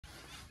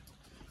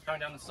Going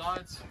down the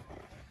sides,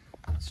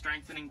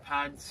 strengthening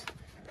pads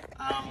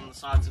on the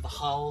sides of the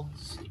hull,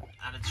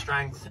 added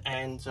strength,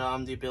 and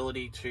the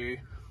ability to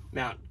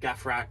mount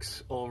gaff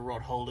racks or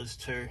rod holders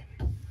too.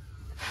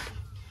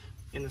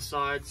 In the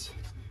sides,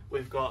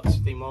 we've got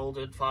the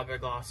moulded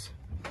fiberglass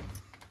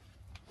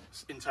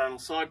internal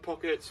side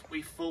pockets.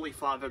 We fully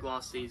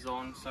fiberglass these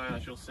on, so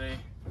as you'll see,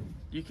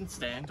 you can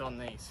stand on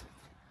these.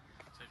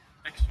 So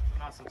extra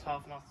nice and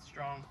tough, nice and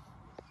strong.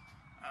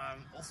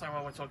 Also,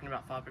 while we're talking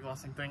about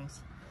fiberglassing things,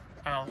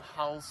 our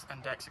hulls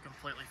and decks are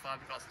completely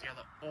fiberglassed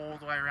together all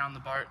the way around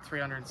the boat,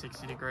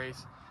 360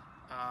 degrees.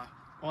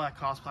 All our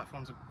cast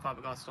platforms are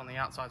fiberglassed on the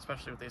outside,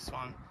 especially with this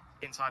one,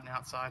 inside and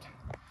outside.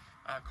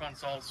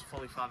 Consoles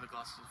fully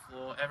fiberglassed to the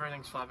floor.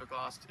 Everything's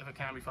fiberglassed. If it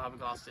can be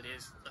fiberglassed, it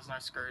is. There's no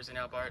screws in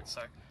our boat,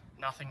 so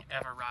nothing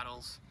ever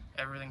rattles.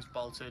 Everything's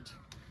bolted,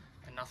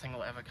 and nothing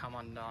will ever come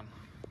undone.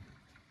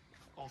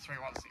 All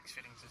 316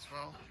 fittings as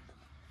well.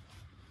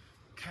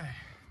 Okay,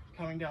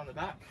 coming down the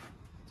back,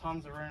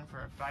 tons of room for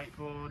a bait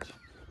board,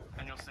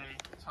 and you'll see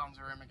tons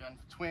of room again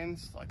for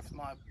twins. Like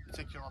my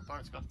particular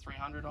boat's got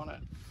 300 on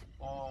it,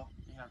 or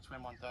you know,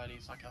 twin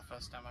 130s like our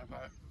first demo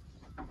boat.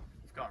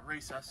 We've got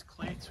recessed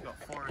cleats. We've got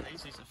 4 of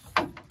these. These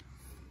are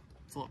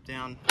flip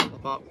down,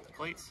 flip up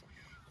cleats,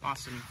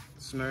 nice and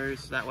smooth.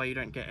 So that way you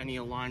don't get any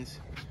of your lines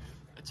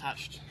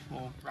attached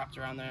or wrapped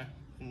around there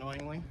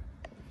annoyingly.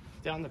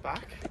 Down the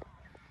back,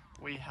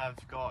 we have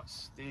got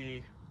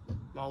the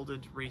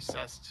molded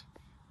recessed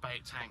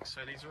bait tanks.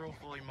 So these are all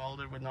fully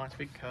molded with nice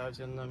big curves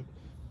in them,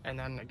 and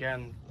then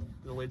again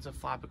the lids are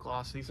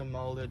fiberglass. These are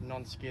molded,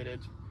 non-skidded,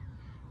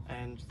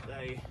 and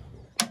they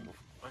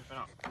open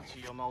up to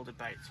your molded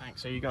bait tank.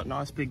 So you got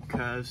nice big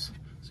curves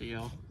so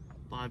your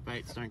live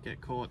baits don't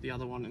get caught. The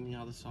other one on the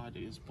other side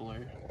is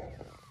blue.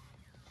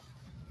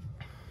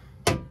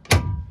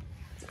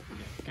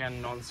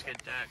 Again, non-skid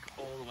deck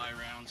all the way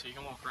around, so you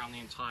can walk around the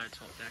entire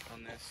top deck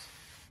on this.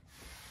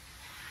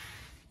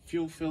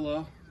 Fuel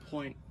filler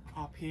point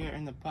up here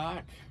in the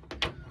back.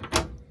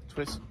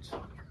 Twist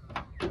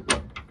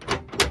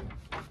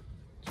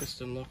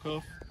and look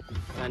off, and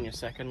then your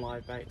second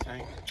live bait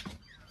tank.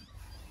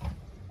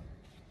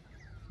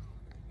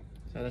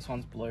 So this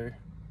one's blue.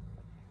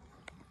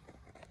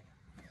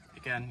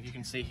 Again, you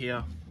can see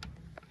here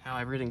how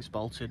everything's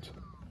bolted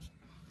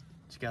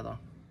together.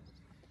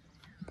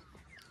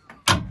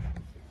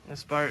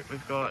 This boat,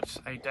 we've got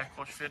a deck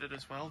wash fitted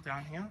as well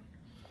down here.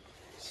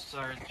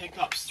 So the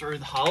pickup's through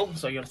the hull,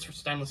 so you got a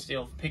stainless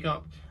steel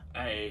pickup,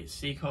 a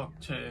seacock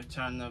to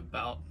turn the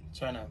valve,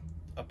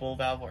 a ball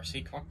valve or a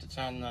seacock to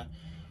turn the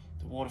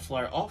water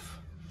flow off,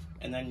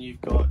 and then you've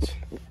got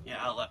your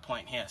outlet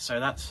point here. So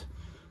that's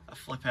a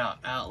flip out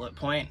outlet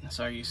point,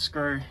 so you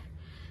screw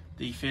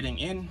the fitting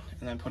in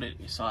and then put it in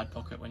your side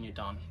pocket when you're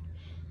done,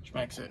 which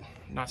makes it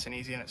nice and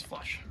easy and it's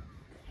flush.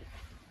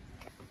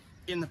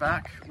 In the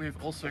back,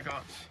 we've also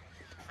got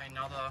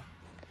another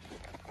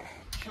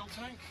kill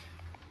tank.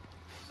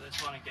 So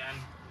this one again,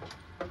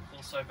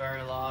 also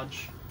very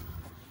large,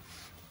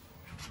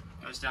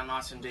 goes down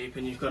nice and deep,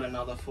 and you've got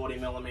another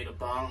 40mm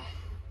bung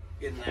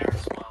in there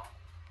as well.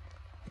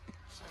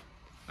 So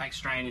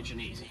makes drainage and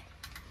easy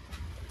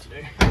to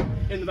do.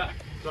 In the back,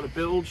 got a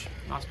bilge,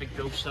 nice big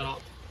bilge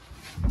setup.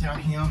 Down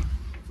here,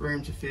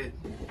 room to fit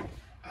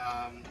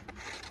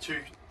 2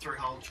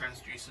 through-hull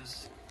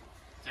transducers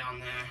down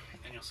there,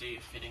 and you'll see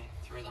it fitting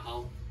through the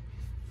hull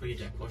for your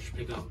deck wash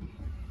pickup.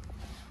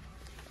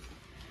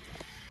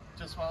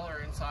 Just while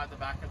we're inside the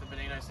back of the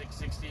Bonito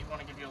 660, I want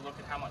to give you a look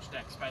at how much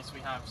deck space we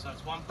have. So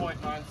it's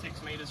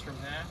 1.96 meters from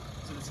there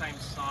to the same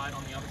side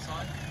on the other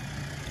side,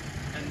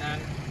 and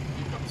then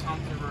you've got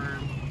tons of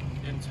room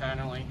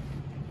internally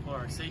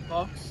for a seat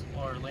box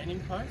or a leaning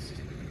post,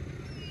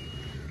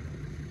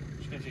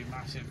 which gives you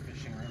massive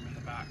fishing room in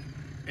the back.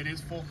 It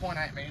is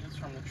 4.8 meters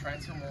from the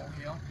transom wall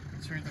here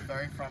to the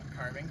very front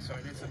combing, so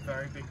it is a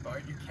very big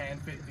boat. You can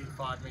fit the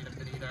 5-meter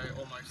Bonito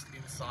almost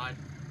inside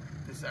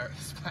this area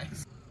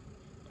space.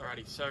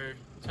 Alrighty, so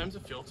in terms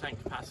of fuel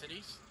tank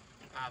capacities,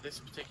 this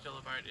particular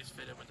boat is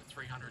fitted with a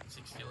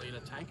 360 litre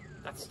tank.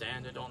 That's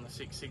standard on the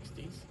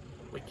 660s.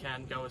 We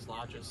can go as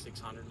large as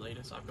 600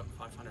 litres. I've got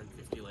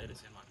 550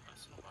 litres in my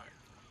personal boat,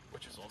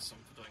 which is awesome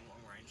for doing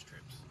long range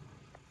trips.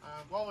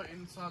 While we're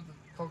inside the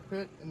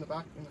cockpit, in the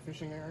back, in the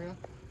fishing area,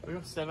 we've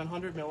got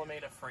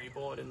 700mm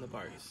freeboard in the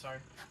boat. So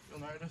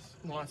you'll notice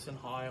nice and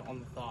high on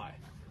the thigh.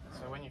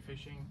 So when you're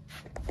fishing,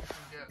 you can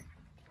get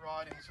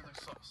right into the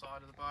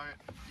side of the boat.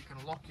 You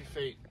can lock your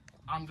feet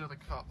under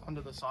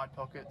the side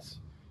pockets,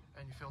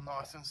 and you feel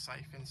nice and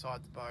safe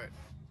inside the boat.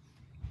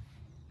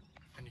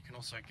 And you can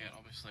also get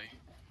obviously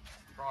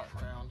right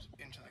around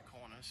into the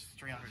corners,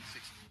 360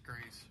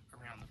 degrees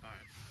around the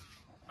boat,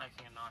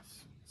 making a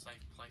nice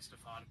safe place to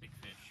fight a big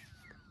fish.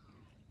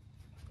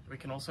 We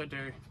can also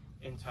do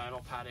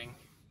internal padding,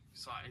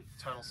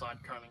 internal side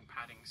combing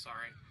padding,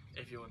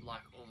 if you would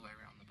like, all the way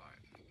around the boat,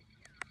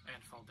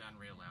 and fold down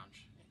rear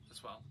lounge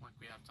as well, like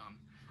we have done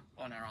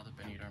on our other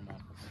Bonito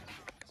models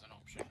as an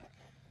option.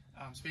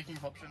 Speaking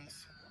of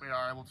options, we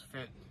are able to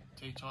fit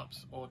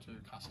T-tops or do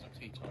custom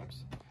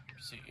T-tops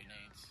to suit your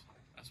needs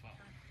as well.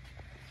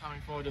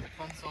 Coming forward to the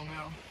console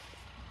now.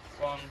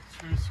 It's on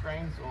 2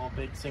 screens or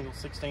big single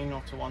 16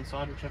 off to one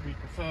side, whichever you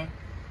prefer.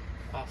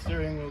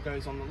 Steering wheel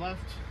goes on the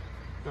left.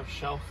 Got a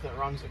shelf that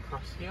runs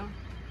across here.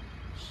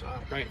 So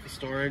great for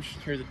storage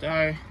through the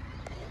day.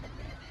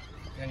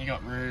 Then you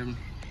got room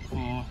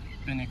for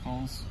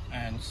binnacles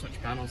and switch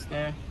panels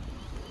there.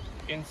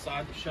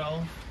 Inside the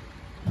shelf,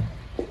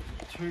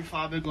 2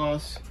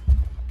 fiberglass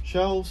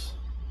shelves,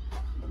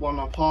 one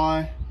up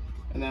high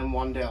and then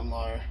one down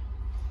low.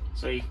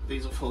 So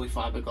these are fully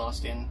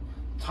fiberglassed in.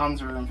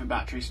 Tons of room for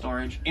battery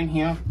storage. In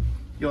here,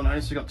 you'll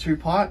notice you've got 2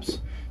 pipes.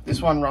 This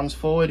one runs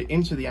forward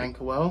into the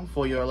anchor well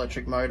for your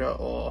electric motor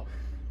or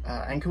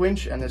anchor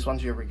winch, and this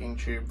one's your rigging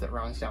tube that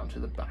runs down to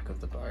the back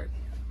of the boat.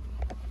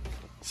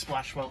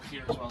 Splash well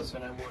here as well, so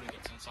no water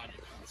gets inside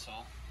your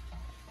console.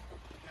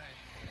 Okay.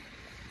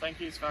 Thank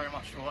you very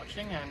much for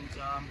watching, and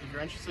if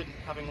you're interested in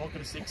having a look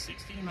at a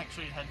 660, make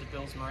sure you head to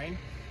Bill's Marine.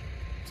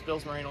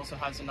 Bill's Marine also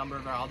has a number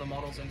of our other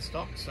models in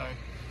stock, so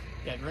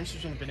yeah, if you're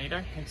interested in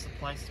Bonito, it's the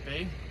place to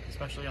be,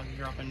 especially if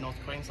you're up in North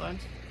Queensland.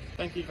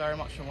 Thank you very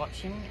much for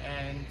watching,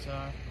 and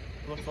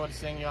look forward to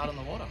seeing you out on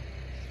the water.